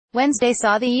Wednesday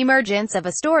saw the emergence of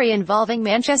a story involving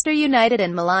Manchester United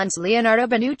and Milan's Leonardo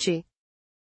Bonucci.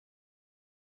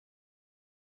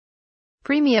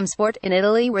 Premium Sport in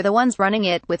Italy were the ones running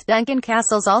it, with Duncan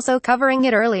Castles also covering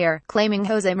it earlier, claiming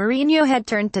Jose Mourinho had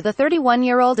turned to the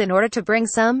 31-year-old in order to bring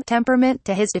some temperament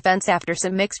to his defense after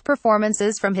some mixed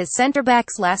performances from his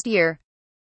centre-backs last year.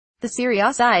 The Serie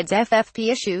A side's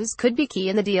FFP issues could be key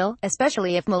in the deal,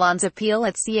 especially if Milan's appeal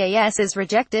at CAS is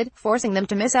rejected, forcing them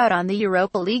to miss out on the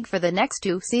Europa League for the next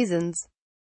 2 seasons.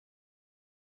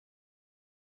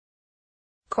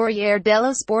 Corriere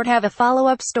dello Sport have a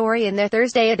follow-up story in their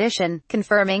Thursday edition,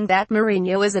 confirming that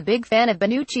Mourinho is a big fan of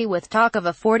Bonucci, with talk of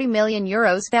a €40 million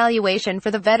valuation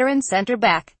for the veteran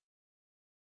centre-back.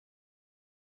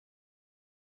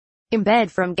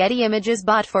 Embed from Getty Images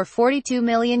bought for €42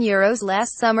 million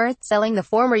last summer. Selling the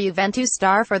former Juventus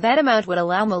star for that amount would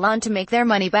allow Milan to make their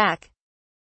money back.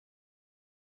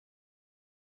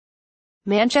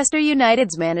 Manchester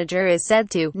United's manager is said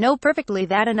to know perfectly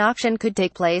that an auction could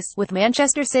take place, with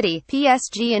Manchester City,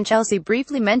 PSG and Chelsea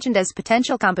briefly mentioned as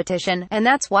potential competition, and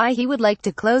that's why he would like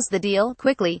to close the deal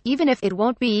quickly, even if it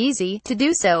won't be easy to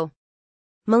do so.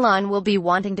 Milan will be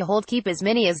wanting to keep as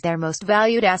many as their most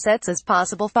valued assets as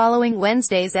possible following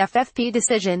Wednesday's FFP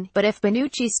decision, but if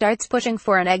Bonucci starts pushing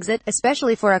for an exit,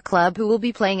 especially for a club who will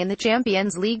be playing in the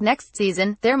Champions League next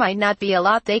season, there might not be a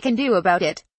lot they can do about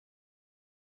it.